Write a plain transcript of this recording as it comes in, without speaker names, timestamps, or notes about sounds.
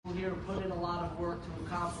here put in a lot of work to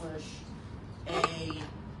accomplish a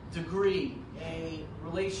degree, a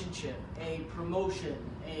relationship, a promotion,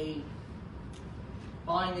 a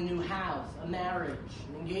buying a new house, a marriage,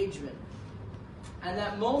 an engagement. And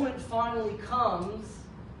that moment finally comes,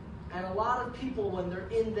 and a lot of people, when they're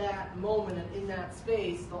in that moment and in that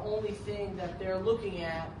space, the only thing that they're looking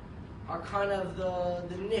at are kind of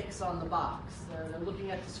the nicks on the box. They're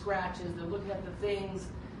looking at the scratches, they're looking at the things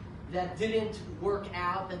that didn't work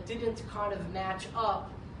out, that didn't kind of match up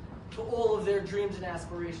to all of their dreams and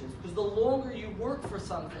aspirations. Because the longer you work for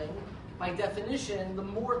something, by definition, the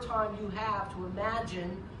more time you have to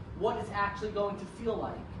imagine what it's actually going to feel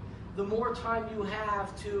like. The more time you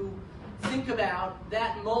have to think about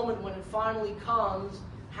that moment when it finally comes,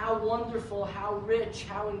 how wonderful, how rich,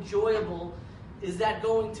 how enjoyable is that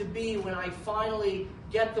going to be when I finally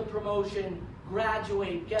get the promotion,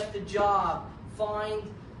 graduate, get the job, find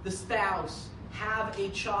the spouse, have a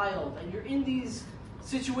child. And you're in these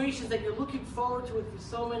situations that you're looking forward to it for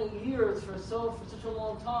so many years, for such a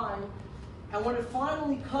long time. And when it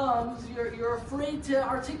finally comes, you're afraid to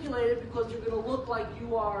articulate it because you're going to look like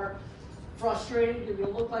you are frustrated, you're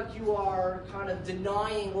going to look like you are kind of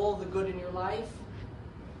denying all the good in your life.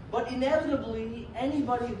 But inevitably,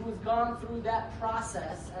 anybody who's gone through that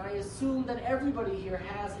process, and I assume that everybody here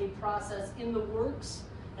has a process in the works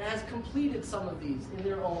and has completed some of these in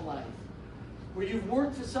their own life, where you've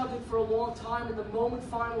worked for something for a long time and the moment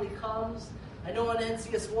finally comes. I know on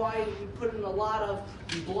NCSY we put in a lot of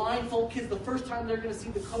blindfold kids the first time they're going to see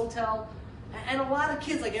the kotel. And a lot of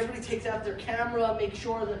kids, like everybody takes out their camera, make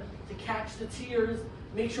sure to catch the tears,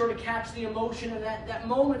 make sure to catch the emotion, and that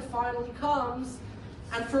moment finally comes.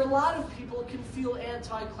 And for a lot of people, it can feel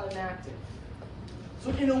anticlimactic. So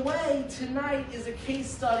in a way, tonight is a case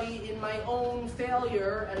study in my own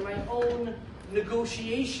failure and my own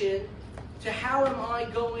negotiation to how am I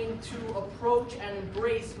going to approach and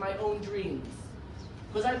embrace my own dreams.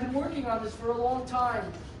 Because I've been working on this for a long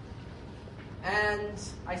time. And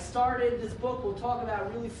I started this book, we'll talk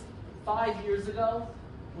about really 5 years ago,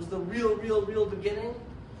 was the real beginning.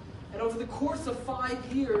 And over the course of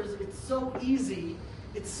 5 years, it's so easy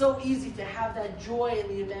to have that joy and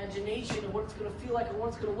the imagination of what it's going to feel like and what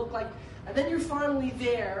it's going to look like. And then you're finally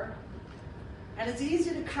there, and it's easy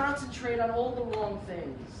to concentrate on all the wrong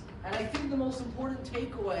things. And I think the most important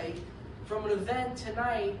takeaway from an event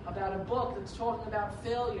tonight about a book that's talking about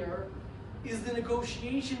failure is the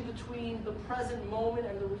negotiation between the present moment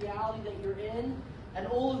and the reality that you're in, and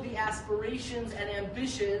all of the aspirations and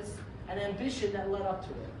ambition that led up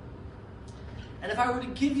to it. And if I were to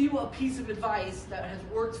give you a piece of advice that has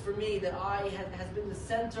worked for me, that has been the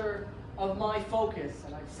center of my focus,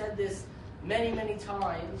 and I've said this many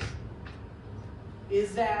times,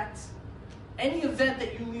 is that any event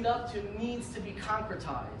that you lead up to needs to be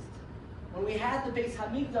concretized. When we had the Beis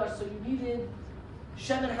Hamikdash, so you needed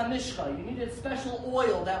Shemen HaMishcha, you needed special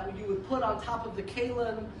oil that you would put on top of the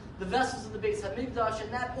kalim, the vessels of the Beis Hamikdash,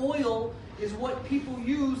 and that oil is what people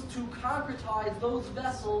use to concretize those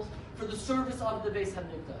vessels for the service of the Beis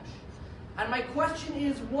Hamikdash. And my question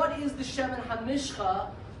is, what is the Shemen HaMishcha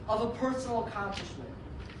of a personal accomplishment?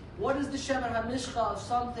 What is the Shemen HaMishcha of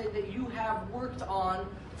something that you have worked on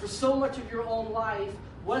for so much of your own life,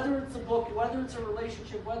 whether it's a book, whether it's a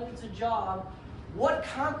relationship, whether it's a job? What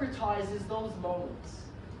concretizes those moments?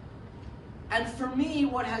 And for me,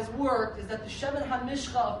 what has worked is that the Shemen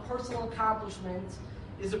HaMishcha of personal accomplishment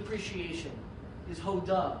is appreciation, is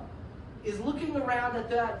hodah, is looking around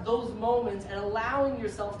at those moments and allowing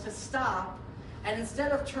yourself to stop, and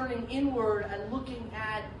instead of turning inward and looking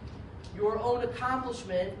at your own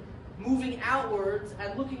accomplishment, moving outwards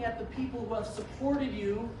and looking at the people who have supported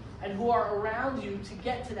you and who are around you to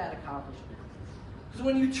get to that accomplishment. Because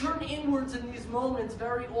when you turn inwards in these moments,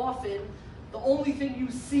 very often, the only thing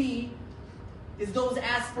you see is those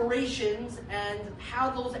aspirations and how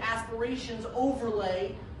those aspirations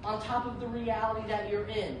overlay on top of the reality that you're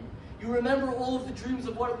in. You remember all of the dreams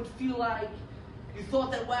of what it would feel like. You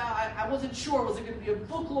thought that, wow, I wasn't sure. Was it going to be a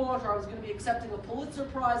book launch, or I was going to be accepting a Pulitzer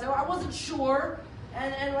Prize? I wasn't sure.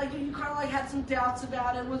 And like you kind of like had some doubts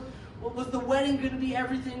about it. Was the wedding going to be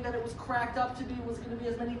everything that it was cracked up to be? Was it going to be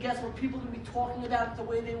as many guests? Were people going to be talking about it the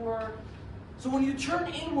way they were? So when you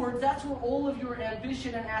turn inwards, that's where all of your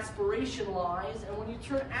ambition and aspiration lies. And when you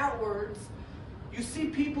turn outwards, you see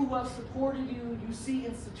people who have supported you, you see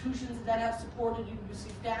institutions that have supported you, you see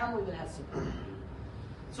family that has supported you.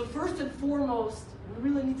 So first and foremost, we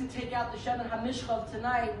really need to take out the Shemen HaMishcha of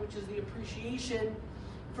tonight, which is the appreciation,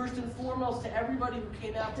 first and foremost, to everybody who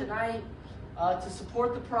came out tonight to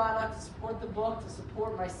support the product, to support the book, to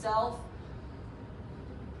support myself,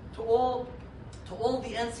 to all to all the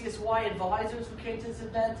NCSY advisors who came to this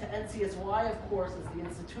event, to NCSY, of course, as the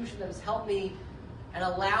institution that has helped me and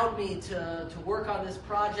allowed me to work on this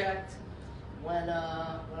project. When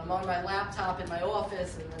I'm on my laptop in my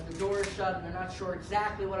office and then the door is shut and they're not sure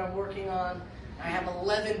exactly what I'm working on, I have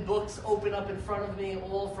 11 books open up in front of me,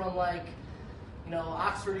 all from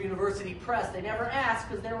Oxford University Press. They never asked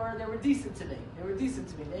because they were decent to me. They were decent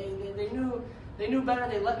to me. They knew better.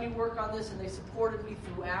 They let me work on this and they supported me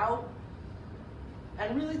throughout.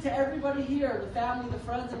 And really, to everybody here, the family, the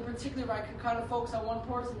friends, in particular, if I could kind of focus on one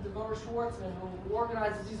person, Devorah Schwartzman, who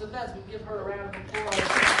organizes these events, we give her a round of applause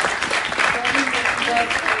for everything that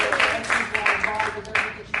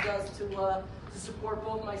she does to support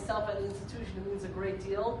both myself and the institution. It means a great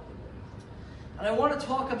deal. And I want to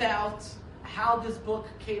talk about how this book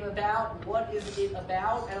came about, what is it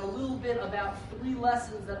about, and a little bit about 3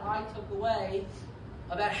 lessons that I took away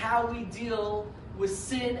about how we deal with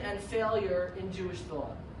sin and failure in Jewish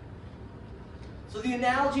thought. So the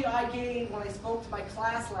analogy I gave when I spoke to my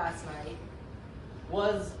class last night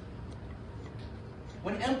was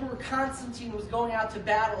when Emperor Constantine was going out to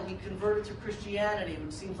battle, he converted to Christianity,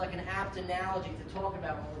 which seems like an apt analogy to talk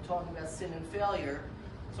about when we're talking about sin and failure.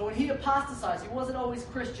 So when he apostatized, he wasn't always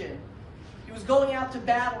Christian. He was going out to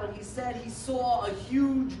battle, and he said he saw a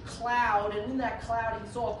huge cloud, and in that cloud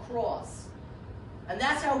he saw a cross. And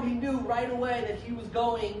that's how he knew right away that he was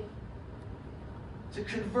going to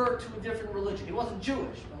convert to a different religion. He wasn't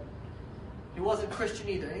Jewish, but he wasn't Christian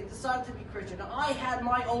either. And he decided to be Christian. Now, I had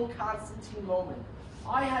my own Constantine moment.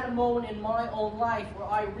 I had a moment in my own life where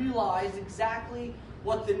I realized exactly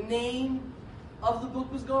what the name of the book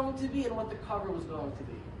was going to be and what the cover was going to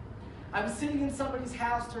be. I was sitting in somebody's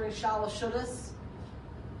house during Shalosh Shudas.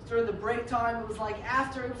 During the break time, it was like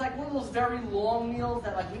one of those very long meals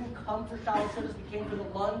that we didn't come for Shalosh Shudas, we came for the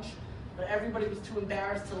lunch, but everybody was too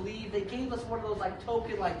embarrassed to leave. They gave us one of those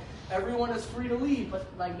token, everyone is free to leave,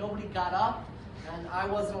 but nobody got up, and I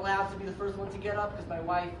wasn't allowed to be the first one to get up because my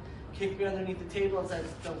wife kicked me underneath the table and said,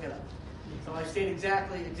 "Don't get up." So I stayed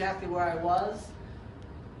exactly where I was.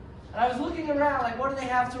 And I was looking around, what do they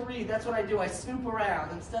have to read? That's what I do. I snoop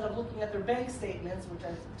around. Instead of looking at their bank statements, which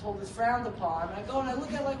I told is frowned upon, I go and I look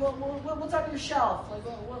at, what's on your shelf?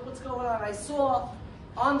 What's going on? I saw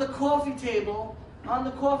on the coffee table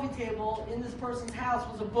in this person's house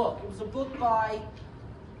was a book. It was a book by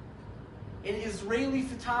an Israeli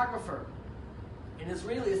photographer. A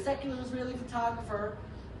secular Israeli photographer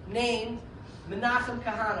named Menachem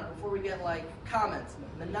Kahana. Before we get comments,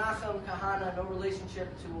 Menachem Kahana, no relationship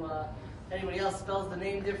to anybody else, spells the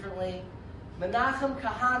name differently. Menachem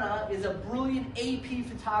Kahana is a brilliant AP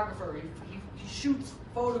photographer. He shoots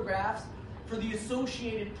photographs for the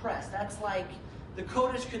Associated Press. That's the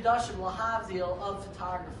Kodesh Kodashim Lahavdil of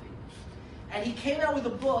photography. And he came out with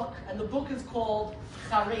a book, and the book is called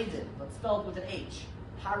Haredim, but spelled with an H.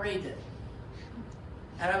 Haredim.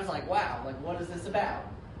 And I was like, wow, what is this about?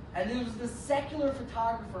 And there was this secular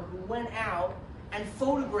photographer who went out and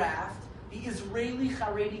photographed the Israeli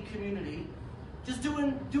Haredi community just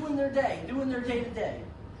doing their day-to-day.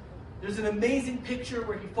 There's an amazing picture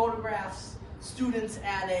where he photographs students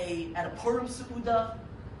at a Purim Seudah,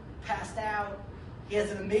 passed out. He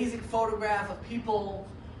has an amazing photograph of people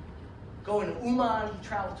going to Uman. He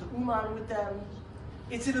traveled to Uman with them.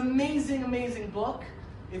 It's an amazing, amazing book.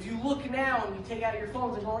 If you look now and you take out your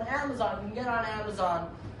phones and go on Amazon, you can get on Amazon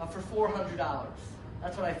for $400.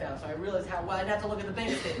 That's what I found. So I realized I didn't have to look at the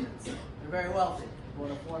bank statements. They're very wealthy. They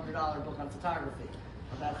bought a $400 book on photography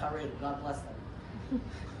about Haredim. God bless them.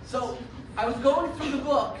 So I was going through the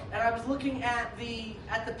book and I was looking at the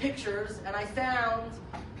pictures, and I found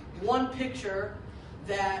one picture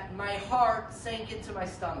that my heart sank into my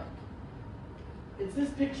stomach. It's this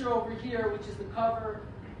picture over here, which is the cover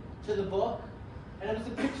to the book. And it was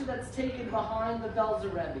a picture that's taken behind the Belzer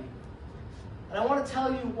Rebbe. And I want to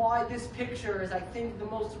tell you why this picture is, I think, the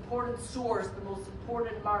most important source, the most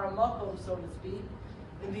important maramakom, so to speak,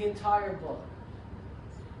 in the entire book.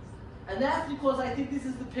 And that's because I think this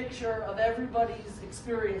is the picture of everybody's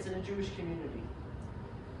experience in a Jewish community.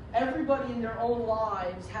 Everybody in their own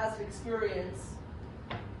lives has an experience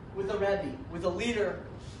with a Rebbe, with a leader.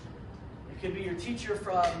 It could be your teacher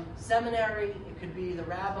from seminary. It could be the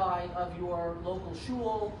rabbi of your local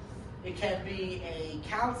shul. It can be a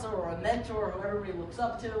counselor or a mentor who everybody looks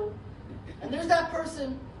up to. And there's that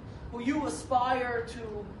person who you aspire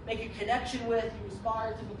to make a connection with, you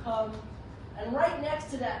aspire to become. And right next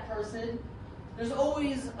to that person, there's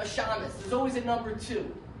always a shamus. There's always a number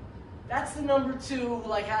 2. That's the number 2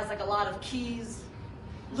 who has a lot of keys.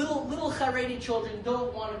 Little Haredi children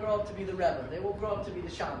don't want to grow up to be the Rebbe. They will grow up to be the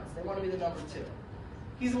shamus. They want to be the number 2.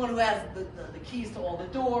 He's the one who has the keys to all the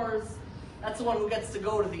doors. That's the one who gets to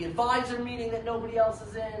go to the advisor meeting that nobody else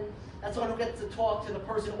is in. That's the one who gets to talk to the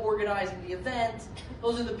person organizing the event.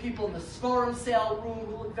 Those are the people in the Seforim Sale room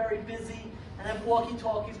who look very busy and have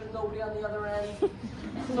walkie-talkies with nobody on the other end.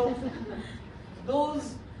 So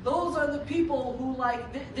those are the people who,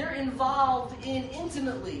 like, they're involved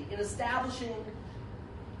intimately in establishing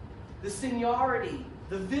the seniority,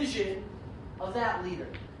 the vision of that leader.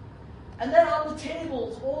 And then on the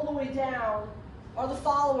tables, all the way down, are the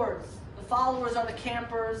followers. The followers are the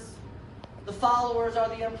campers. The followers are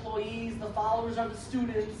the employees. The followers are the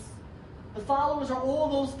students. The followers are all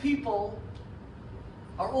those people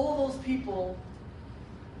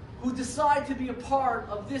who decide to be a part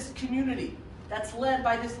of this community that's led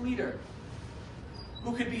by this leader,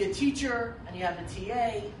 who could be a teacher, and you have the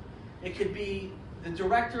TA. It could be the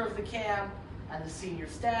director of the camp and the senior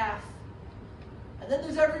staff. And then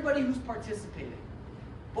there's everybody who's participating.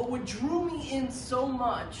 But what drew me in so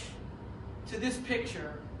much to this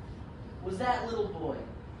picture was that little boy.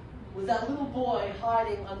 Was that little boy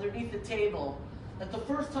hiding underneath the table that the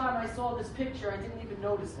first time I saw this picture, I didn't even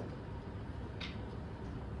notice him.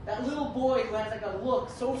 That little boy who has like a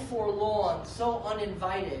look so forlorn, so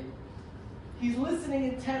uninvited. He's listening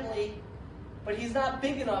intently, but he's not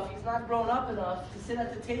big enough, he's not grown up enough to sit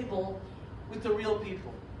at the table with the real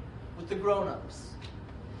people, with the grown-ups.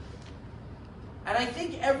 And I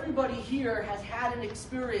think everybody here has had an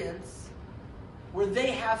experience where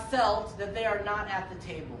they have felt that they are not at the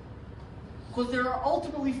table. Because there are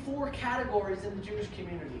ultimately 4 categories in the Jewish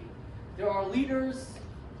community. There are leaders,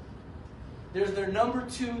 there's their number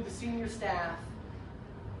 2, the senior staff,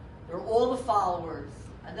 there are all the followers,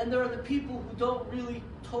 and then there are the people who don't really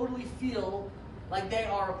totally feel like they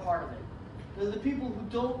are a part of it. There are the people who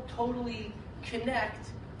don't totally connect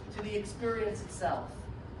to the experience itself.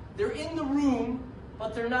 They're in the room,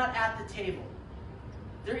 but they're not at the table.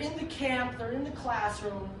 They're in the camp, they're in the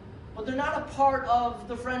classroom, but they're not a part of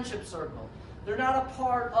the friendship circle. They're not a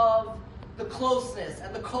part of the closeness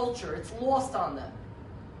and the culture. It's lost on them.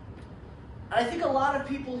 And I think a lot of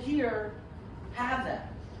people here have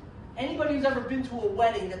that. Anybody who's ever been to a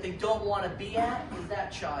wedding that they don't want to be at is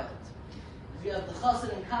that child. You have the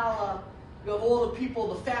chassan and kala, you have all the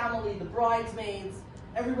people, the family, the bridesmaids,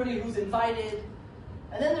 everybody who's invited.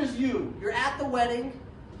 And then there's you. You're at the wedding,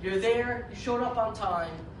 you're there, you showed up on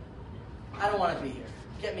time. I don't want to be here.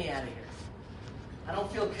 Get me out of here. I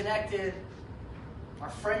don't feel connected. Our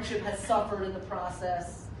friendship has suffered in the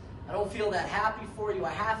process. I don't feel that happy for you. I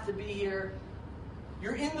have to be here.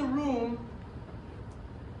 You're in the room,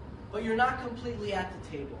 but you're not completely at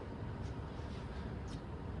the table.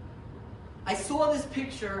 I saw this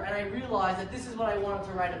picture and I realized that this is what I wanted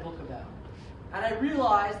to write a book about. And I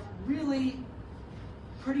realized really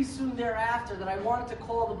pretty soon thereafter that I wanted to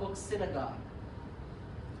call the book Synagogue.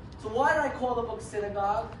 So why did I call the book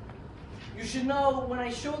Synagogue? You should know, when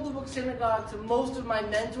I showed the book Synagogue to most of my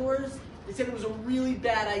mentors, they said it was a really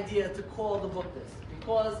bad idea to call the book this,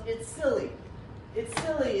 because it's silly. It's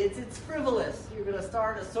silly, it's frivolous. You're going to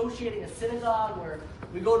start associating a synagogue where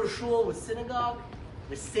we go to shul with synagogue,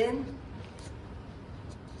 with sin.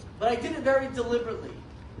 But I did it very deliberately,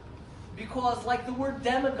 because like the word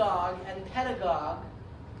demagogue and pedagogue,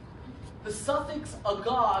 the suffix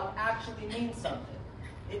agog actually means something.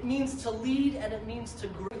 It means to lead, and it means to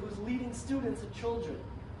grow. Who's leading students and children.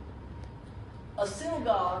 A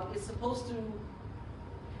synagogue is supposed to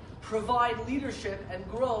provide leadership and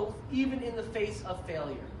growth even in the face of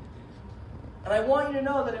failure. And I want you to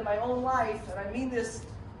know that in my own life, and I mean this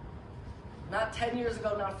not 10 years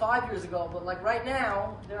ago, not 5 years ago, but like right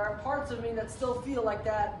now, there are parts of me that still feel like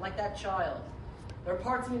that child. There are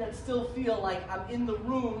parts of me that still feel like I'm in the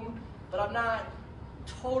room, but I'm not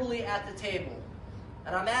totally at the table.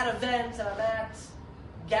 And I'm at events and I'm at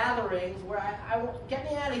gatherings where I get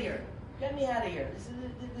me out of here. Get me out of here.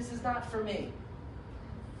 This is not for me.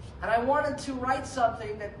 And I wanted to write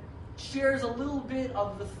something that shares a little bit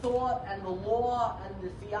of the thought and the law and the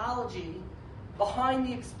theology behind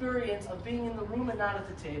the experience of being in the room and not at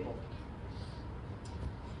the table.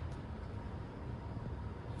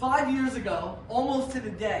 5 years ago, almost to the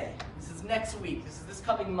day, this is next week, this is this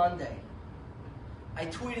coming Monday, I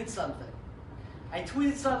tweeted something.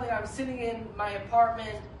 I was sitting in my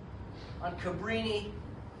apartment on Cabrini.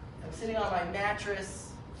 I'm sitting on my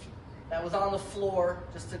mattress that was on the floor,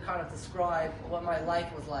 just to kind of describe what my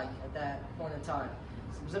life was like at that point in time.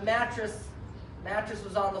 So it was a mattress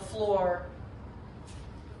was on the floor.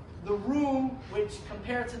 The room, which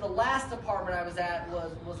compared to the last apartment I was at,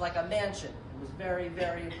 was like a mansion. It was very,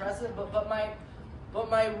 very impressive, but but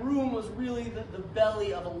my room was really the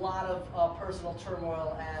belly of a lot of personal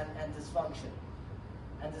turmoil and dysfunction.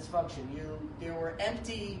 There were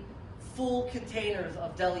empty, full containers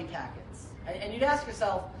of deli packets. And you'd ask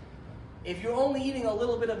yourself, if you're only eating a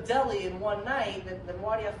little bit of deli in one night, then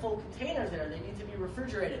why do you have full containers there? They need to be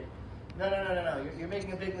refrigerated. No. You're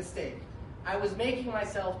making a big mistake. I was making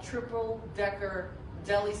myself triple-decker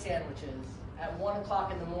deli sandwiches at 1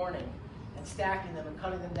 o'clock in the morning and stacking them and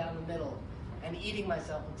cutting them down the middle and eating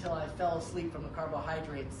myself until I fell asleep from the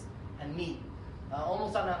carbohydrates and meat,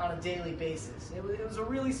 almost on a daily basis. It was a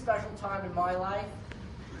really special time in my life.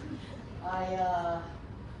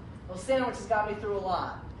 Those sandwiches got me through a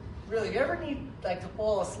lot. Really, if you ever need to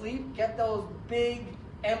fall asleep, get those big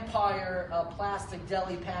Empire plastic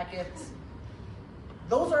deli packets.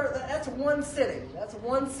 That's one sitting. That's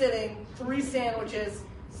one sitting, 3 sandwiches,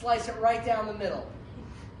 slice it right down the middle.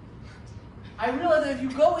 I realized that if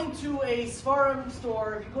you go into a Seforim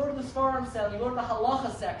store, if you go to the Seforim Sale, you go to the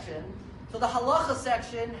halacha section. So the halacha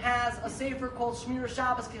section has a sefer called Shmir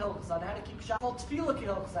Shabbos Kehilchos, on how to keep Shabbos, called Tefillah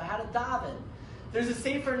Kehilchos, how to daven. There's a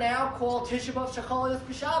sefer now called Tisha B'Av Shechol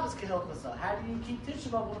B'Shabbos Kehilchos, how do you keep Tisha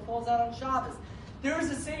B'Av when it falls out on Shabbos? There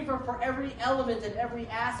is a sefer for every element and every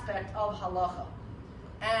aspect of halacha.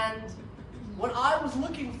 And what I was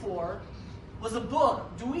looking for was a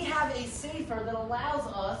book. Do we have a sefer that allows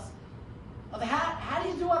us of how do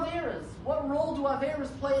you do Averas? What role do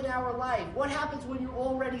Averas play in our life? What happens when you're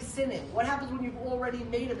already sinning? What happens when you've already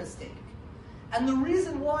made a mistake? And the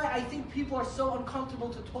reason why I think people are so uncomfortable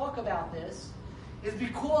to talk about this is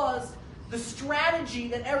because the strategy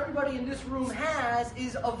that everybody in this room has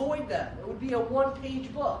is avoid them. It would be a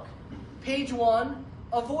 1-page book. Page 1,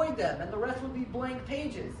 avoid them, and the rest would be blank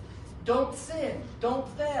pages. Don't sin, don't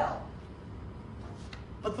fail.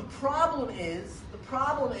 But the problem is,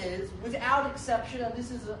 without exception, and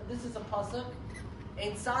this is a pasuk,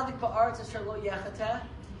 Ein tzadik ba'aretz asher lo yechateh,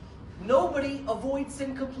 nobody avoids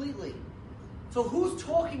sin completely. So who's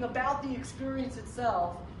talking about the experience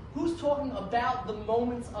itself? Who's talking about the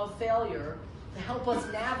moments of failure to help us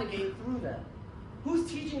navigate through them? Who's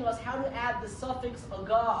teaching us how to add the suffix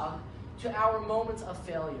agog to our moments of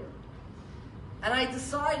failure? And I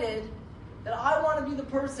decided that I want to be the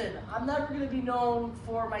person. I'm never going to be known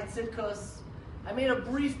for my tzidkus. I made a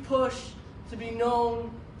brief push to be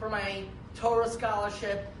known for my Torah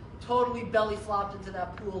scholarship. Totally belly flopped into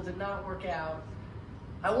that pool, did not work out.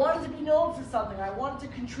 I wanted to be known for something. I wanted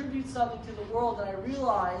to contribute something to the world, and I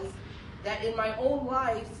realized that in my own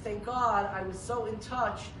life, thank God, I was so in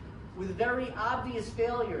touch with very obvious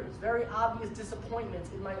failures, very obvious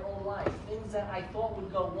disappointments in my own life. Things that I thought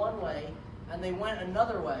would go one way, and they went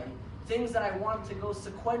another way. Things that I wanted to go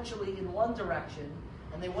sequentially in one direction,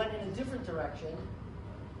 and they went in a different direction.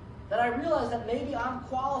 That I realized that maybe I'm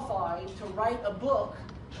qualified to write a book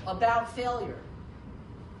about failure.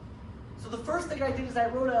 So the first thing I did is I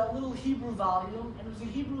wrote a little Hebrew volume, and it was a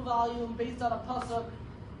Hebrew volume based on a pasuk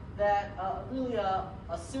that really a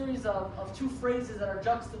series of 2 phrases that are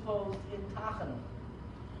juxtaposed in Tachanun.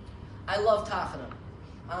 I love Tachanun.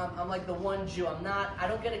 I'm like the one Jew. I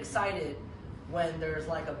don't get excited when there's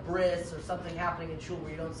like a bris or something happening in shul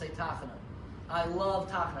where you don't say Tachanun. I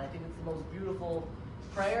love Tachanun. I think it's the most beautiful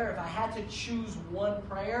prayer. If I had to choose one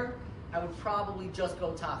prayer, I would probably just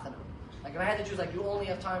go Tachanun. Like if I had to choose, you only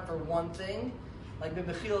have time for one thing, like the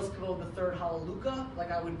Mechilas Kavod, the 3rd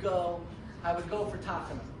Hallelujah, I would go for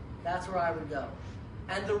Tachanun. That's where I would go.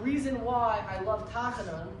 And the reason why I love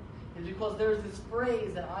Tachanun is because there's this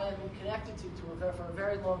phrase that I have been connected to for a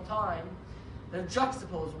very long time. They're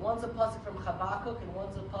juxtaposed. One's a pasuk from Habakkuk and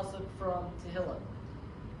one's a pasuk from Tehillim.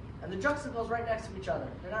 And they're juxtaposed right next to each other.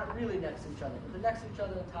 They're not really next to each other, but they're next to each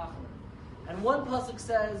other in Tachanun. And one pasuk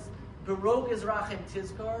says, Berog Ezrachem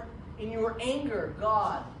Tizkar, in your anger,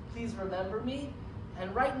 God, please remember me.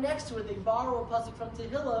 And right next to it, they borrow a pasuk from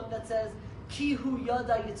Tehillim that says, Ki hu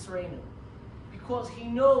yada yitzreinu. Because he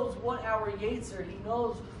knows what our yetzer, he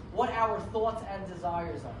knows what our thoughts and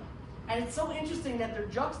desires are. And it's so interesting that they're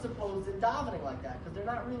juxtaposed in davening like that, because they're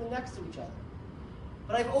not really next to each other.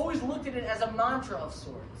 But I've always looked at it as a mantra of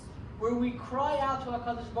sorts, where we cry out to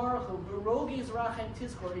HaKadosh Baruch Hu, Berog Ezrachem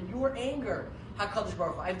Tizkor, in your anger, HaKadosh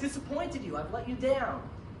Baruch Hu, I've disappointed you, I've let you down.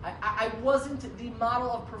 I wasn't the model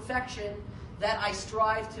of perfection that I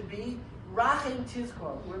strive to be. Rachem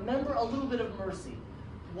Tizkor, remember a little bit of mercy.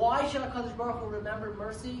 Why should HaKadosh Baruch Hu remember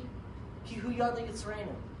mercy? Ki hu yada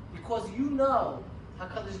yitzreinu. Because you know,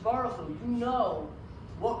 HaKadosh Baruch Hu, you know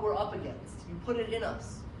what we're up against. You put it in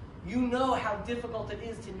us. You know how difficult it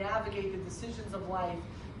is to navigate the decisions of life.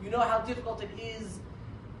 You know how difficult it is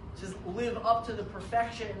to live up to the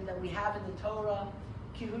perfection that we have in the Torah.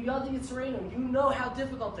 Ki hu yada yitzreinu. You know how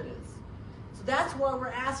difficult it is. So that's why we're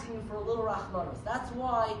asking you for a little rachmanos. That's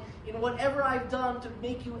why, in whatever I've done to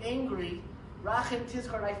make you angry, rachem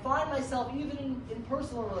tizkar, and I find myself even in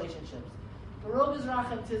personal relationships, Barog is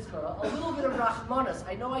rachem tizkar, a little bit of rachmanos.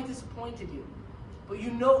 I know I disappointed you, but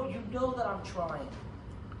you know that I'm trying.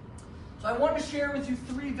 So I want to share with you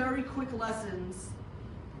 3 very quick lessons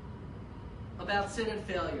about sin and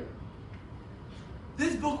failure.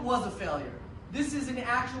 This book was a failure. This is an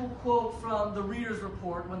actual quote from the Reader's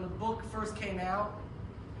Report. When the book first came out,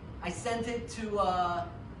 I sent it to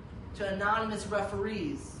anonymous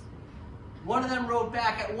referees. One of them wrote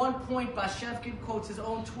back, at one point, Bashevkin quotes his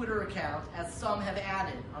own Twitter account, as some have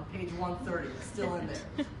added, on page 130. It's still in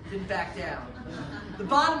there. Didn't back down. The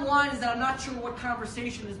bottom line is that I'm not sure what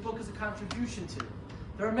conversation this book is a contribution to.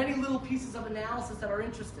 There are many little pieces of analysis that are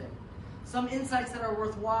interesting. Some insights that are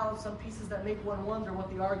worthwhile, and some pieces that make one wonder what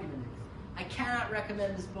the argument is. I cannot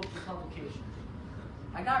recommend this book for publication.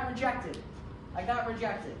 I got rejected. I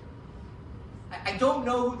don't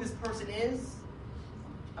know who this person is.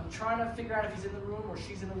 I'm trying to figure out if he's in the room or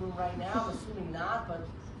she's in the room right now. I'm assuming not, but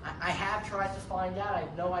I have tried to find out. I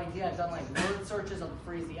have no idea. I've done word searches of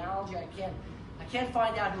phraseology. I can't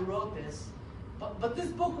find out who wrote this. But this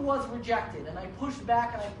book was rejected, and I pushed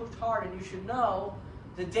back and I pushed hard. And you should know,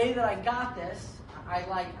 the day that I got this,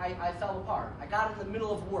 I fell apart. I got it in the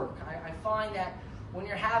middle of work. I find that when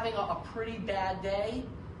you're having a pretty bad day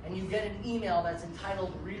and you get an email that's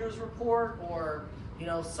entitled Reader's Report, or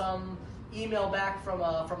some email back from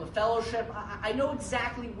a fellowship, I know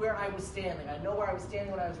exactly where I was standing. I know where I was standing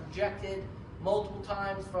when I was rejected multiple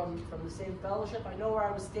times from the same fellowship. I know where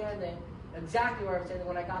I was standing, exactly where I was standing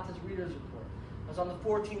when I got this Reader's Report. I was on the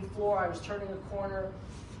 14th floor. I was turning a corner,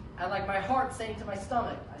 and my heart sank to my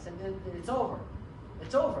stomach. I said, "It's over.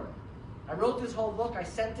 It's over." I wrote this whole book. I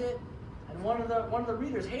sent it, and one of the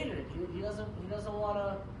readers hated it. He doesn't want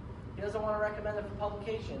to recommend it for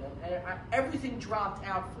publication, and everything dropped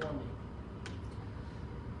out for me.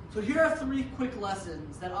 So here are 3 quick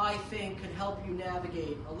lessons that I think could help you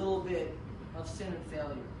navigate a little bit of sin and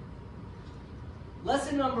failure.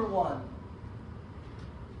 Lesson number 1.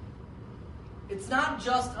 It's not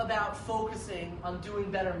just about focusing on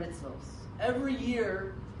doing better mitzvahs. Every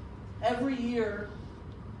year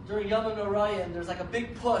during Yom HaNorayim, there's a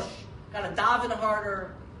big push. Gotta daven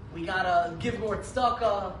harder. We gotta give more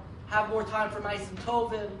tzedakah. Have more time for ma'asim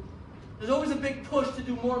tovim. There's always a big push to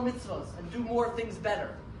do more mitzvahs and do more things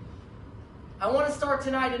better. I want to start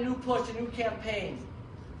tonight a new push, a new campaign.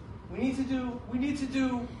 We need to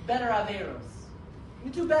do better averos. We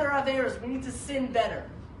need to do better averos. We need to sin better.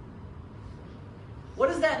 What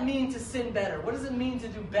does that mean, to sin better? What does it mean to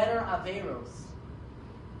do better averos?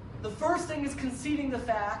 The first thing is conceding the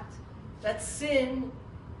fact that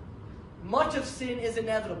much of sin is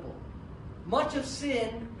inevitable. Much of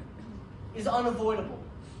sin is unavoidable.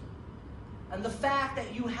 And the fact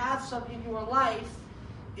that you have some in your life,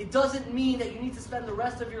 it doesn't mean that you need to spend the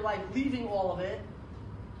rest of your life leaving all of it.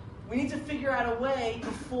 We need to figure out a way to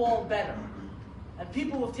fall better. And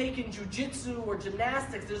people who have taken jujitsu or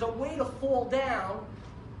gymnastics, there's a way to fall down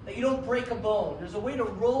that you don't break a bone. There's a way to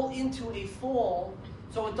roll into a fall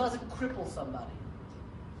so it doesn't cripple somebody.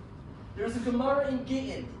 There's a Gemara in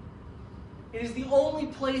Gittin. It is the only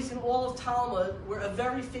place in all of Talmud where a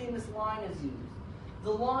very famous line is used.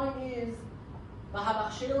 The line is, a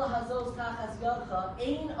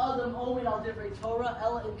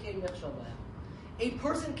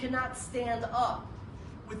person cannot stand up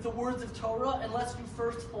with the words of Torah unless you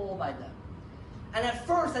first fall by them. And at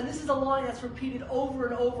first, and this is a line that's repeated over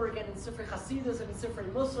and over again in Sifrei Chasidus and in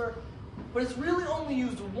Sifrei Musar, but it's really only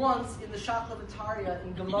used once in the Shakla V'Tarya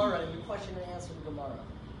in Gemara, in the question and answer in Gemara.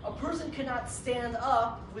 A person cannot stand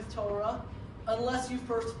up with Torah unless you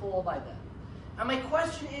first fall by them. And my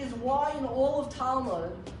question is, why in all of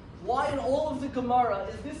Talmud, why in all of the Gemara,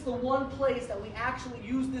 is this the one place that we actually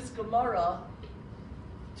use this Gemara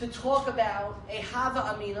to talk about a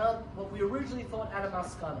Hava Amina, what we originally thought out of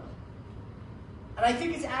Maskana? And I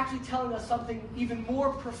think it's actually telling us something even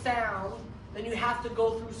more profound than you have to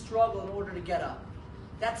go through struggle in order to get up.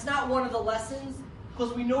 That's not one of the lessons,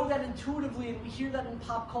 because we know that intuitively and we hear that in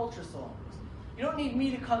pop culture songs. You don't need me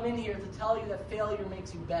to come in here to tell you that failure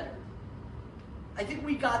makes you better. I think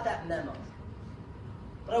we got that memo.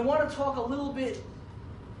 But I want to talk a little bit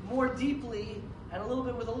more deeply and with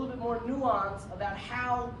a little bit more nuance about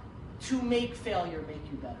how to make failure make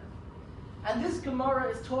you better. And this Gemara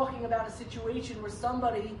is talking about a situation where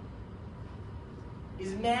somebody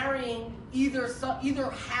is marrying either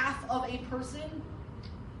half of a person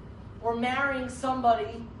or marrying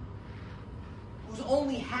somebody whose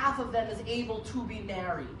only half of them is able to be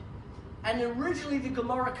married. And originally the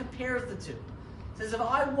Gemara compares the two. It says, if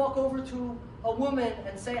I walk over to a woman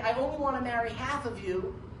and say, I only want to marry half of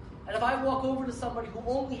you, and if I walk over to somebody who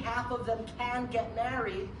only half of them can get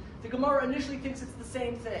married, the Gemara initially thinks it's the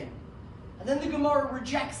same thing. And then the Gemara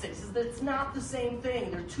rejects it, says that it's not the same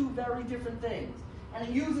thing. They're two very different things. And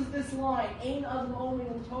it uses this line, Ein Adam Omen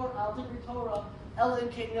in Torah, Al Divrei Torah, El Im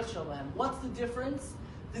Kein Yichshel Behem. What's the difference?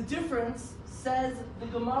 The difference, says the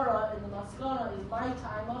Gemara in the Maskana, is my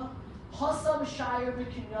taima, Hasam Shayar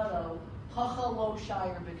B'Kinyano, Hacha Lo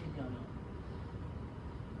Shayar B'Kinyano.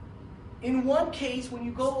 In one case, when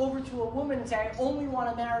you go over to a woman and say, I only want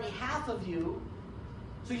to marry half of you,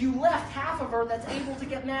 so you left half of her that's able to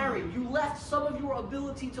get married. You left some of your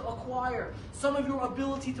ability to acquire, some of your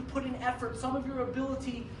ability to put in effort, some of your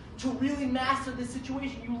ability to really master this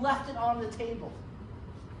situation. You left it on the table.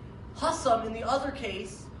 Hassam, in the other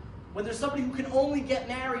case, when there's somebody who can only get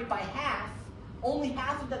married by half, only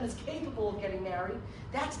half of them is capable of getting married,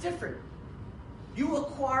 that's different. You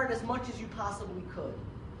acquired as much as you possibly could.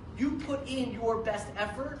 You put in your best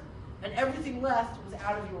effort, and everything left was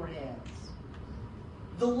out of your hands.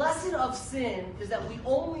 The lesson of sin is that we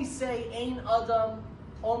only say Ein Adam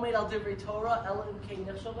Omed Al Divrei Torah El Im Kein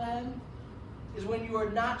Yichshel Behem is when you are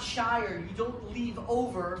not shyer, you don't leave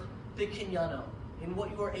over the kinyano in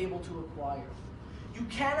what you are able to acquire. You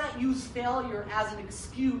cannot use failure as an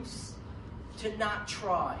excuse to not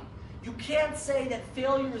try. You can't say that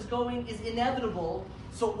failure is inevitable,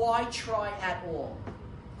 so why try at all?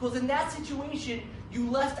 Because in that situation, you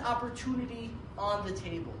left opportunity on the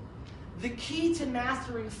table. The key to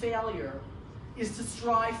mastering failure is to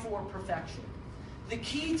strive for perfection. The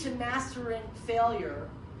key to mastering failure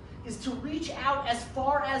is to reach out as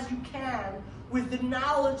far as you can with the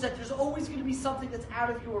knowledge that there's always going to be something that's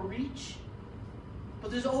out of your reach,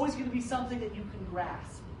 but there's always going to be something that you can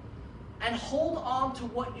grasp. And hold on to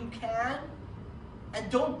what you can,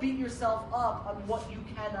 and don't beat yourself up on what you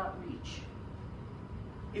cannot reach.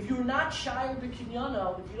 If you're not shyer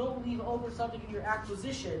b'kinyano, if you don't leave over something in your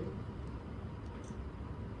acquisition,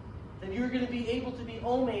 then you're going to be able to be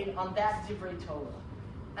omed on that divrei Torah.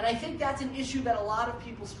 And I think that's an issue that a lot of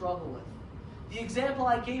people struggle with. The example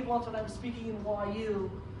I gave once when I was speaking in YU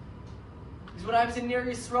is when I was in Ner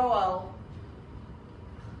Yisroel.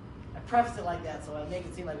 I prefaced it like that so I make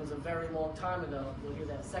it seem like it was a very long time ago. You'll hear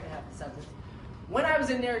that second half of the sentence. When I was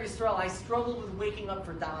in Ner Yisroel, I struggled with waking up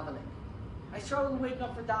for davening. I struggled with waking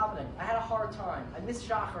up for davening. I had a hard time. I missed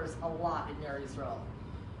shachars a lot in Ner Yisroel.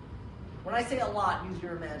 When I say a lot, use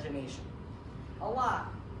your imagination. A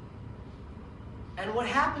lot. And what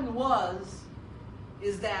happened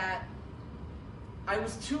is that I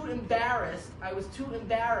was too embarrassed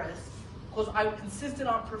because I insisted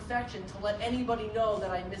on perfection to let anybody know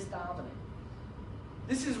that I missed davening.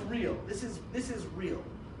 This is real. This is real.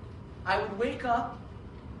 I would wake up,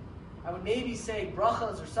 I would maybe say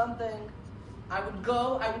brachas or something. I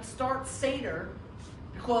would start Seder,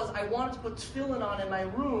 because I wanted to put tefillin on in my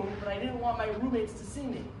room, but I didn't want my roommates to see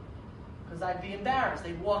me, because I'd be embarrassed.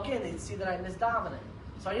 They'd walk in, they'd see that I missed davening.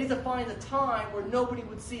 So I needed to find a time where nobody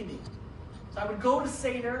would see me. So I would go to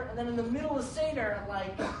Seder, and then in the middle of Seder, at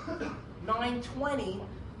like 9:20,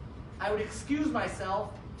 I would excuse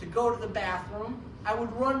myself to go to the bathroom. I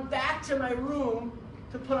would run back to my room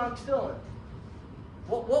to put on tefillin.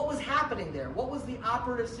 What was happening there? What was the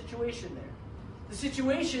operative situation there? The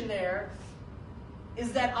situation there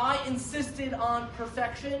is that I insisted on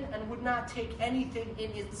perfection and would not take anything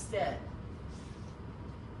in its stead.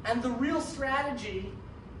 And the real strategy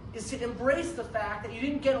is to embrace the fact that you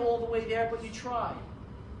didn't get all the way there, but you tried.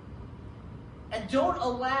 And don't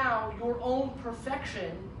allow your own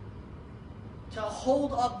perfection to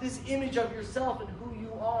hold up this image of yourself and who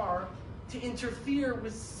you are to interfere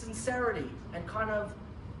with sincerity and kind of,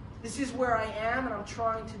 this is where I am and I'm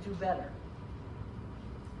trying to do better.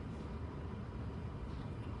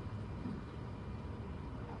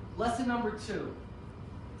 Lesson number 2,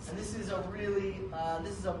 and this is a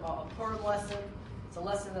Purim lesson. It's a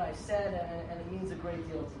lesson that I've said, and it means a great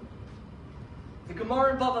deal to me. The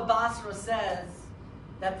Gemara in Bava Basra says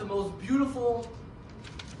that the most beautiful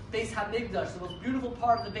Beis Hamikdash, the most beautiful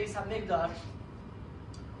part of the Beis Hamikdash,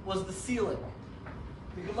 was the ceiling.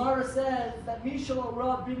 The Gemara says that Misha lo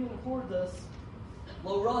ra binyan hurdas,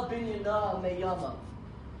 lo ra binyana meyama.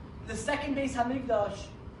 The second Beis Hamikdash,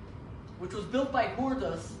 which was built by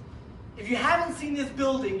hurdas, if you haven't seen this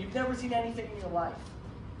building, you've never seen anything in your life.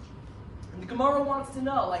 And the Gemara wants to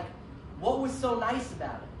know, what was so nice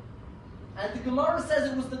about it? And the Gemara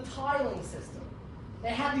says it was the tiling system. They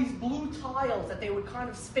had these blue tiles that they would kind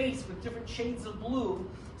of space with different shades of blue.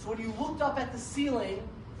 So when you looked up at the ceiling,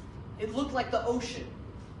 it looked like the ocean.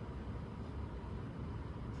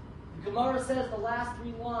 The Gemara says the last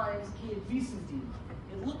 3 lines, Ki Advisiti.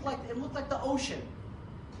 It looked like the ocean.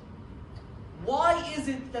 Why is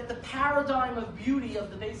it that the paradigm of beauty of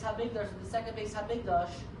the Beis HaMikdash, of the second Beis HaMikdash,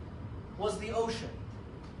 was the ocean?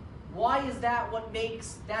 Why is that what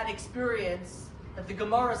makes that experience that the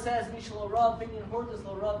Gemara says, Mishal Rav binyan hurdas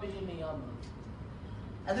lo Rav binyan miyama?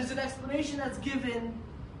 And there's an explanation that's given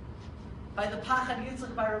by the Pachad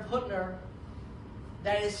Yitzchak by Rav Hutner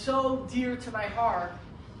that is so dear to my heart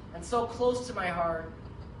and so close to my heart.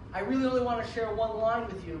 I really only want to share one line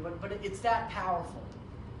with you, but it's that powerful.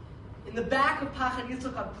 In the back of Pachad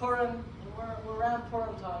Yitzchak on Purim, we're around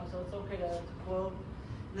Purim time, so it's okay to quote.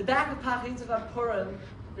 In the back of Pachad Yitzchak on Purim,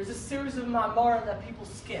 there's a series of ma'amarim that people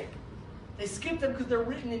skip. They skip them because they're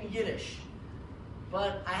written in Yiddish.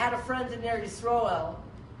 But I had a friend in Eretz Yisrael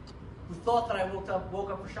who thought that I woke up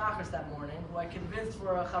for Shachris that morning, who I convinced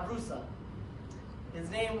for a chavrusa. His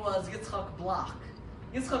name was Yitzchak Bloch.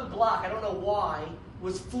 Yitzchak Bloch, I don't know why,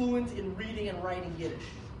 was fluent in reading and writing Yiddish.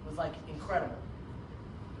 It was like incredible.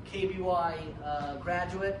 KBY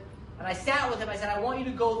graduate. And I sat with him, I said, I want you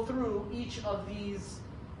to go through each of these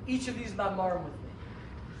ma'amarim with me.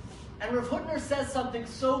 And Rav Hutner says something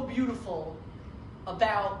so beautiful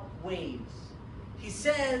about waves. He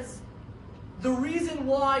says, the reason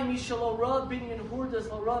why Mishal Rav binyan hurdas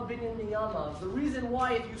lo Rav binyan miyama, the reason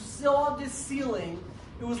why if you saw this ceiling,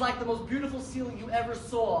 it was like the most beautiful ceiling you ever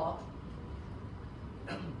saw,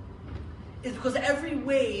 is because every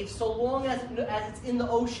wave, so long as it's in the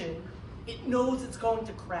ocean, it knows it's going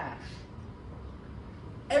to crash.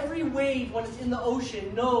 Every wave, when it's in the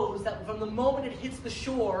ocean, knows that from the moment it hits the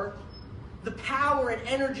shore, the power and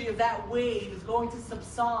energy of that wave is going to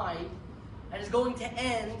subside and is going to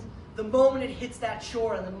end the moment it hits that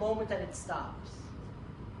shore and the moment that it stops.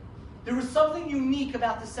 There was something unique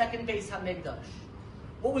about the second Beis HaMikdash.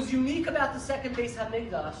 What was unique about the second Beis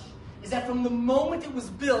HaMikdash is that from the moment it was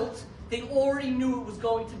built, they already knew it was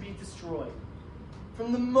going to be destroyed.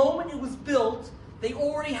 From the moment it was built, they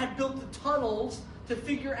already had built the tunnels to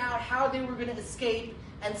figure out how they were going to escape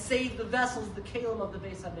and save the vessels, the Kalim of the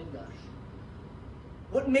Beis HaMikdash.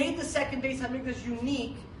 What made the second Beis HaMikdash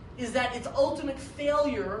unique is that its ultimate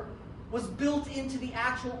failure was built into the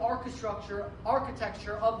actual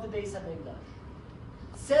architecture of the Beis HaMikdash.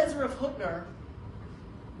 Says Rav Hutner,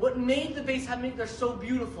 what made the Beis HaMikdash so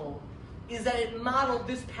beautiful is that it modeled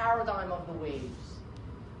this paradigm of the waves.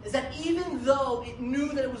 Is that even though it knew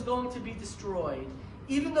that it was going to be destroyed,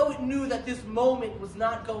 even though it knew that this moment was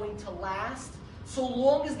not going to last, so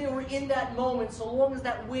long as they were in that moment, so long as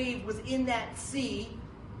that wave was in that sea,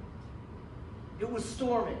 it was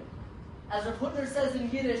storming. As Rav Hutner says in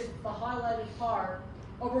Yiddish, the highlighted part,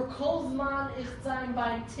 "Aber kol zman ich zayn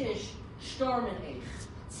beim Tisch, stormen ich."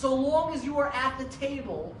 So long as you are at the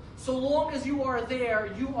table, so long as you are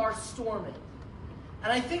there, you are storming.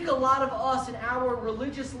 And I think a lot of us in our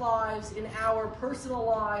religious lives, in our personal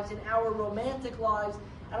lives, in our romantic lives,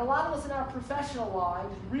 and a lot of us in our professional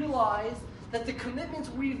lives realize that the commitments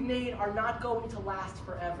we've made are not going to last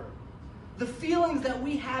forever. The feelings that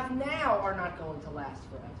we have now are not going to last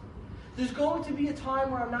forever. There's going to be a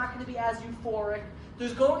time where I'm not going to be as euphoric.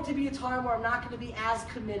 There's going to be a time where I'm not going to be as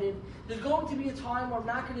committed. There's going to be a time where I'm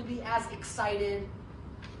not going to be as excited.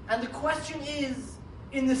 And the question is,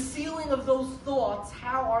 in the ceiling of those thoughts,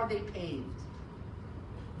 how are they paved?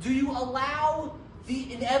 Do you allow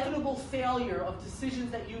the inevitable failure of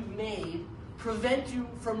decisions that you've made prevent you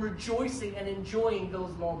from rejoicing and enjoying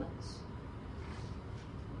those moments?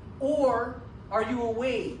 Or are you a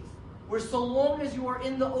wave, where so long as you are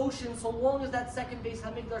in the ocean, so long as that second Beis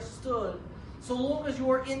HaMikdash stood, so long as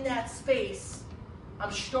you are in that space,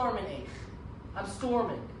 I'm storming,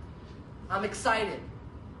 I'm excited.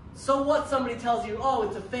 So what somebody tells you, oh,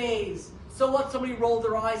 it's a phase. So what somebody rolled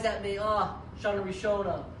their eyes at me, Shana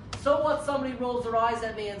Rishona. So what somebody rolls their eyes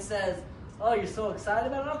at me and says, oh, you're so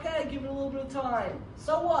excited about it? Okay, give it a little bit of time.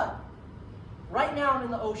 So what? Right now I'm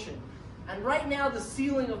in the ocean. And right now the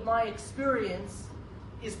ceiling of my experience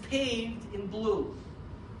is paved in blue.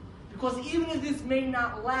 Because even if this may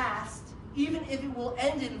not last, even if it will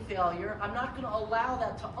end in failure, I'm not going to allow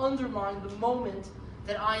that to undermine the moment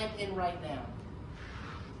that I am in right now.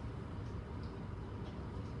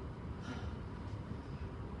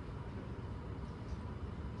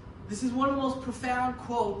 This is one of the most profound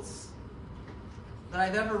quotes that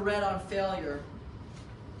I've ever read on failure.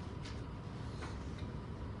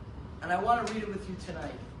 And I want to read it with you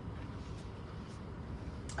tonight.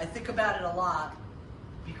 I think about it a lot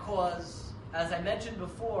because as I mentioned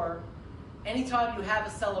before, anytime you have a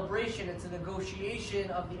celebration, it's a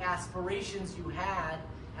negotiation of the aspirations you had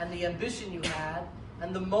and the ambition you had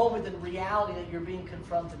and the moment and reality that you're being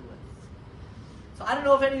confronted with. So I don't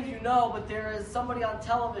know if any of you know, but there is somebody on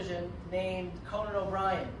television named Conan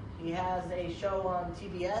O'Brien. He has a show on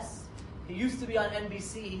TBS. He used to be on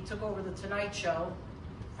NBC. He took over The Tonight Show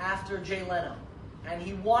after Jay Leno. And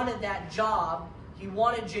he wanted that job. He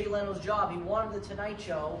wanted Jay Leno's job. He wanted The Tonight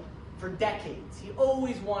Show for decades. He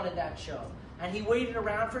always wanted that show. And he waited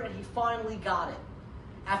around for it, and he finally got it.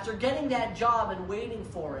 After getting that job and waiting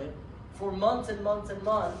for it for months and months and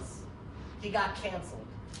months, he got canceled.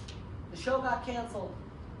 The show got canceled.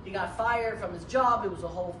 He got fired from his job. It was a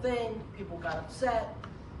whole thing. People got upset.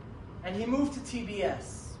 And he moved to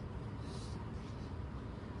TBS.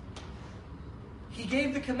 He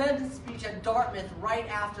gave the commencement speech at Dartmouth right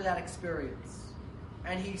after that experience.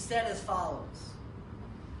 And he said as follows.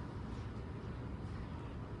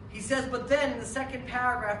 He says, but then, in the second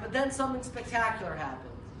paragraph, but then something spectacular happened.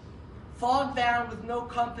 Fog bound with no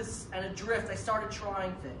compass and adrift, I started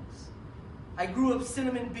trying things. I grew up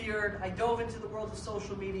cinnamon beard. I dove into the world of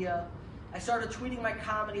social media. I started tweeting my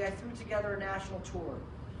comedy. I threw together a national tour.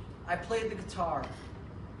 I played the guitar.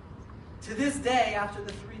 To this day, after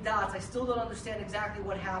the 3 dots, I still don't understand exactly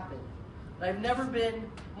what happened. But I've never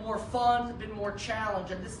been more fun, been more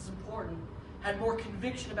challenged, and this is important, had more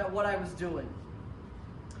conviction about what I was doing.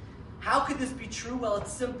 How could this be true? Well,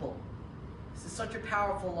 it's simple. This is such a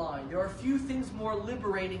powerful line. There are few things more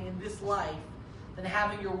liberating in this life than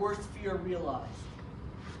having your worst fear realized.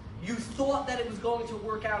 You thought that it was going to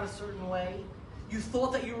work out a certain way. You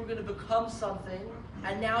thought that you were going to become something,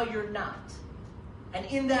 and now you're not. And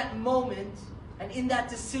in that moment, and in that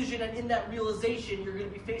decision, and in that realization, you're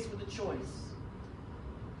going to be faced with a choice.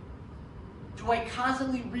 Do I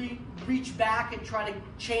constantly reach back and try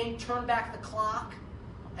to turn back the clock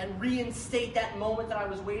and reinstate that moment that I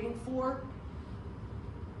was waiting for?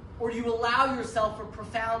 Or do you allow yourself for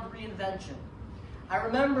profound reinvention? I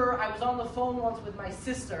remember I was on the phone once with my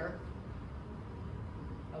sister.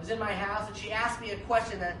 I was in my house, and she asked me a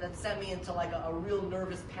question that sent me into like a real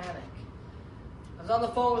nervous panic. I was on the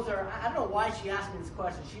phone with her. I don't know why she asked me this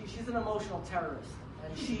question. She's an emotional terrorist.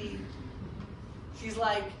 And she's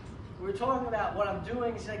like, we were talking about what I'm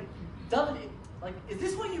doing. She's like, David, like, is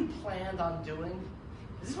this what you planned on doing?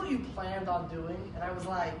 Is this what you planned on doing? And I was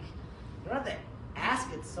like, you don't have to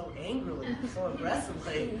ask it so angrily, so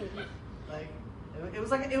aggressively. Like, it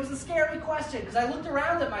was a scary question, because I looked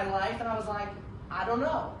around at my life and I was like, I don't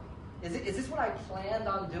know. Is this what I planned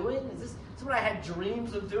on doing? Is this what I had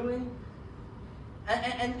dreams of doing?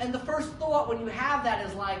 And the first thought when you have that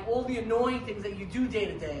is like all the annoying things that you do day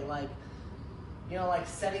to day, like, like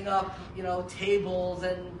setting up, tables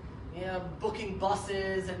and, booking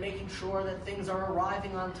buses and making sure that things are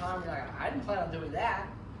arriving on time. You're like, I didn't plan on doing that.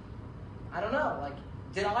 I don't know. Like,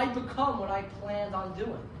 did I become what I planned on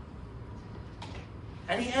doing?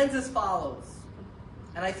 And he ends as follows.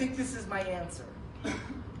 And I think this is my answer.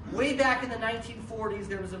 Way back in the 1940s,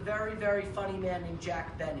 there was a very, very funny man named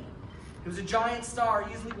Jack Benny. He was a giant star,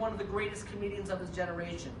 easily one of the greatest comedians of his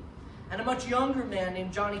generation. And a much younger man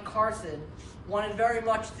named Johnny Carson wanted very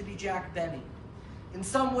much to be Jack Benny. In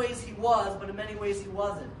some ways he was, but in many ways he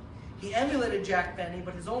wasn't. He emulated Jack Benny,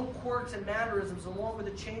 but his own quirks and mannerisms, along with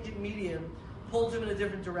a changing medium, pulled him in a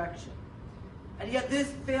different direction. And yet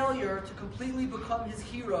this failure to completely become his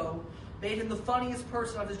hero made him the funniest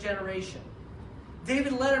person of his generation.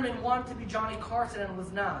 David Letterman wanted to be Johnny Carson and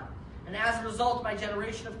was not. And as a result, my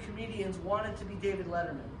generation of comedians wanted to be David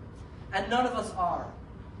Letterman. And none of us are.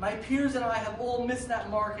 My peers and I have all missed that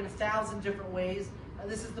mark in 1,000 different ways, and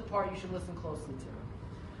this is the part you should listen closely to.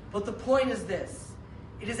 But the point is this.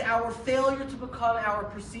 It is our failure to become our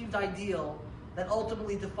perceived ideal that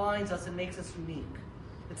ultimately defines us and makes us unique.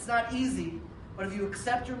 It's not easy, but if you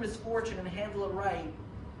accept your misfortune and handle it right,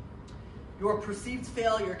 your perceived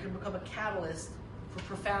failure can become a catalyst for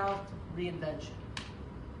profound reinvention.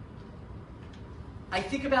 I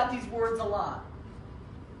think about these words a lot.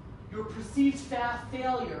 Your perceived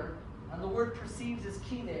failure, and the word perceived is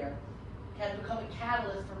key there, can become a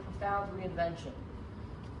catalyst for profound reinvention.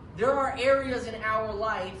 There are areas in our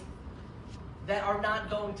life that are not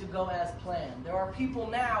going to go as planned. There are people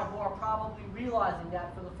now who are probably realizing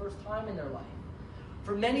that for the first time in their life.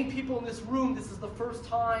 For many people in this room, this is the first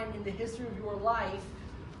time in the history of your life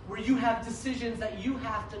where you have decisions that you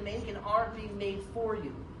have to make and aren't being made for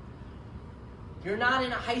you. You're not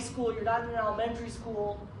in a high school, you're not in an elementary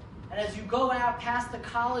school, and as you go out past the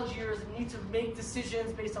college years and need to make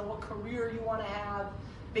decisions based on what career you want to have,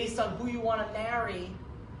 based on who you want to marry,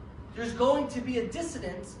 there's going to be a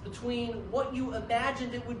dissonance between what you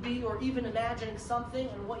imagined it would be, or even imagining something,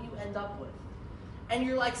 and what you end up with. And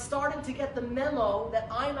you're like starting to get the memo that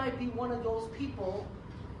I might be one of those people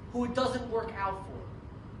who it doesn't work out for.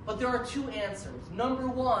 But there are two answers. Number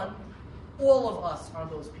one, all of us are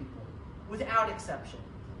those people, without exception.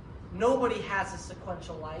 Nobody has a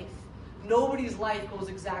sequential life. Nobody's life goes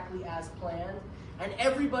exactly as planned. And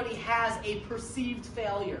everybody has a perceived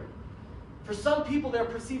failure. For some people, their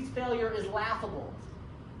perceived failure is laughable.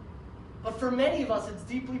 But for many of us, it's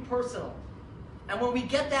deeply personal. And when we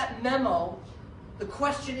get that memo, the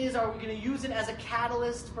question is, are we going to use it as a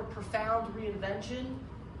catalyst for profound reinvention?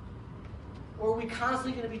 Or are we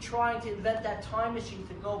constantly going to be trying to invent that time machine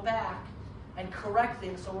to go back and correct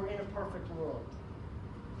things so we're in a perfect world?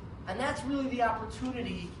 And that's really the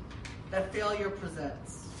opportunity that failure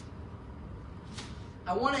presents.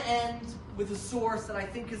 I want to end with a source that I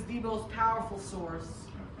think is the most powerful source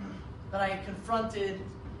that I confronted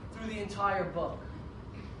through the entire book.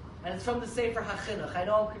 And it's from the Sefer HaChinuch. I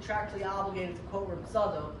know I'm contractually obligated to quote Reb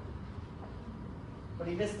Sado, but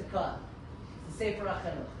he missed the cut. It's the Sefer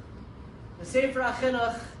HaChinuch. The Sefer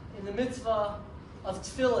HaChinuch, in the mitzvah of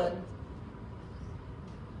tefillin,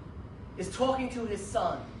 is talking to his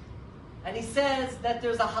son. And he says that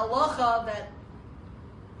there's a halacha that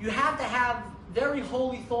you have to have very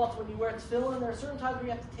holy thoughts when you wear tefillin. There are certain times where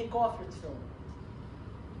you have to take off your tefillin.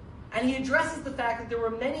 And he addresses the fact that there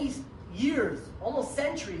were many years, almost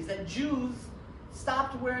centuries, that Jews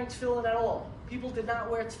stopped wearing tefillin at all. People did not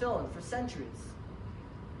wear tefillin for centuries.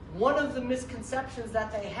 One of the misconceptions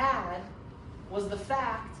that they had was the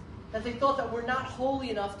fact that they thought that we're not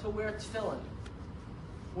holy enough to wear tefillin.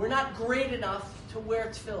 We're not great enough to wear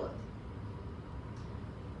tefillin.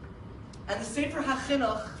 And the Sefer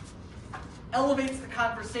HaChinuch elevates the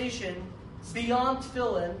conversation beyond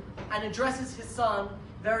tefillin and addresses his son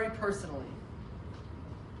very personally.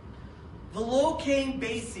 V'lo kain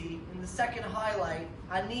beisi, in the second highlight,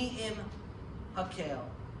 ani im hakel.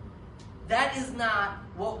 That is not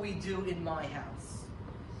what we do in my house.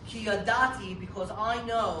 Ki yadati, because I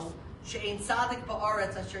know she'ein tzadik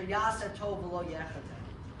ba'aretz asher yaseh tov v'lo yechateh.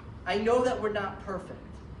 I know that we're not perfect.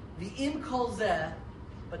 V'im kol zeh,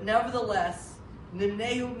 but nevertheless,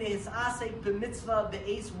 nimnehu mehisasek b'mitzvah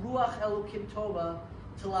be'es ruach elokim tova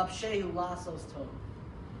tilabshehu lasos tov.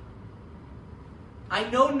 I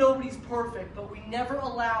know nobody's perfect, but we never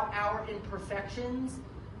allow our imperfections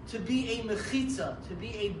to be a mechitza, to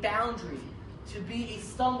be a boundary, to be a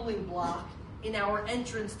stumbling block in our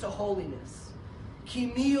entrance to holiness. Ki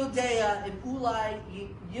mi yodea im ulai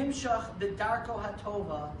yimshach b'darko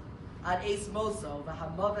hatova ad es moso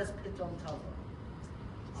v'hamaves pitom tava.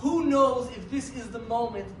 Who knows if this is the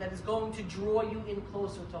moment that is going to draw you in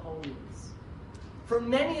closer to holiness? For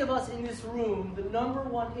many of us in this room, the number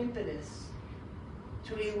one impetus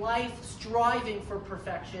to a life striving for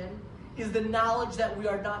perfection is the knowledge that we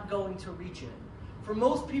are not going to reach it. For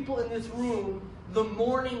most people in this room, the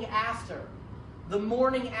morning after,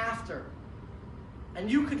 and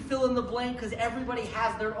you could fill in the blank because everybody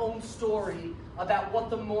has their own story about what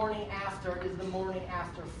the morning after is the morning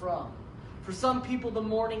after from. For some people, the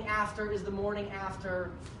morning after is the morning after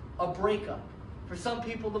a breakup. For some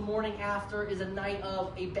people, the morning after is a night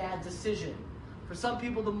of a bad decision. For some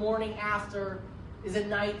people, the morning after is a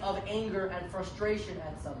night of anger and frustration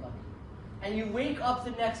at somebody. And you wake up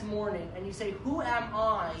the next morning and you say, who am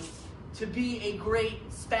I to be a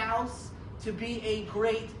great spouse, to be a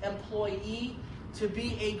great employee, to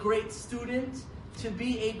be a great student, to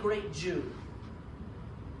be a great Jew?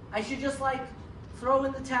 I should just throw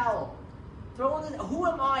in the towel. Who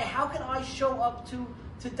am I? How can I show up to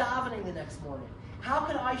davening the next morning? How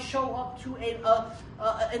can I show up to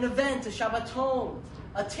an event, a Shabbaton,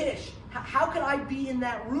 a Tish? How can I be in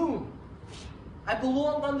that room? I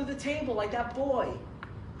belong under the table like that boy.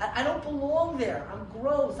 I don't belong there. I'm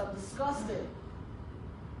gross. I'm disgusted.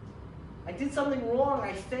 I did something wrong.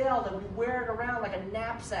 I failed, and we wear it around like a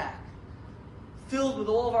knapsack filled with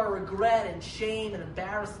all of our regret and shame and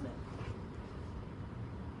embarrassment.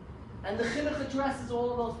 And the Chinuch addresses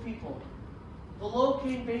all of those people. V'lo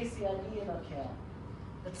kain beisi ani im hakel.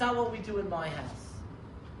 That's not what we do in my house.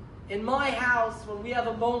 In my house, when we have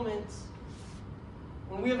a moment,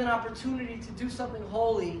 when we have an opportunity to do something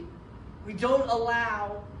holy, we don't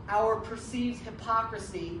allow our perceived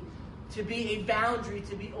hypocrisy to be a boundary,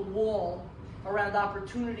 to be a wall around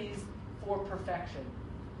opportunities for perfection.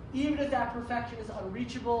 Even if that perfection is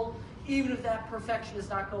unreachable, even if that perfection is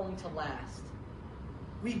not going to last.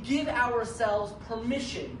 We give ourselves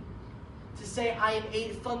permission to say, I am a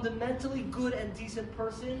fundamentally good and decent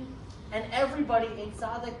person, And everybody,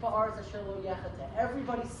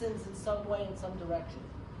 everybody sins in some way, in some direction.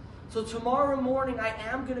 So tomorrow morning I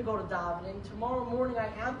am going to go to davening. Tomorrow morning I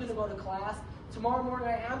am going to go to class. Tomorrow morning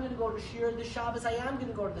I am going to go to shir. This Shabbos I am going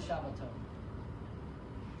to go to the Shabbaton.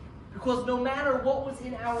 Because no matter what was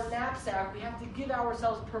in our knapsack, we have to give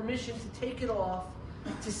ourselves permission to take it off,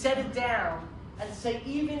 to set it down, and to say,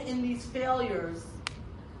 even in these failures,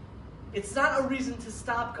 it's not a reason to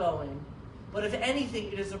stop going, but if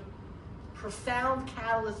anything, it is a profound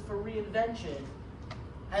catalyst for reinvention.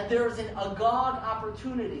 And there is an agog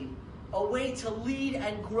opportunity, a way to lead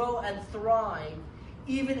and grow and thrive,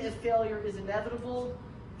 even if failure is inevitable,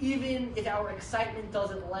 even if our excitement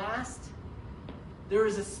doesn't last. There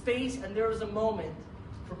is a space and there is a moment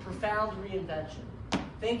for profound reinvention.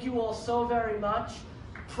 Thank you all so very much.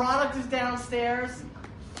 Product is downstairs.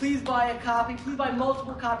 Please buy a copy. Please buy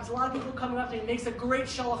multiple copies. A lot of people coming up to me. It makes a great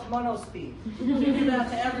Shalach Mano speed. Give that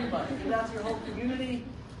to everybody. Give that to your whole community.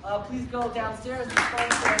 Please go downstairs.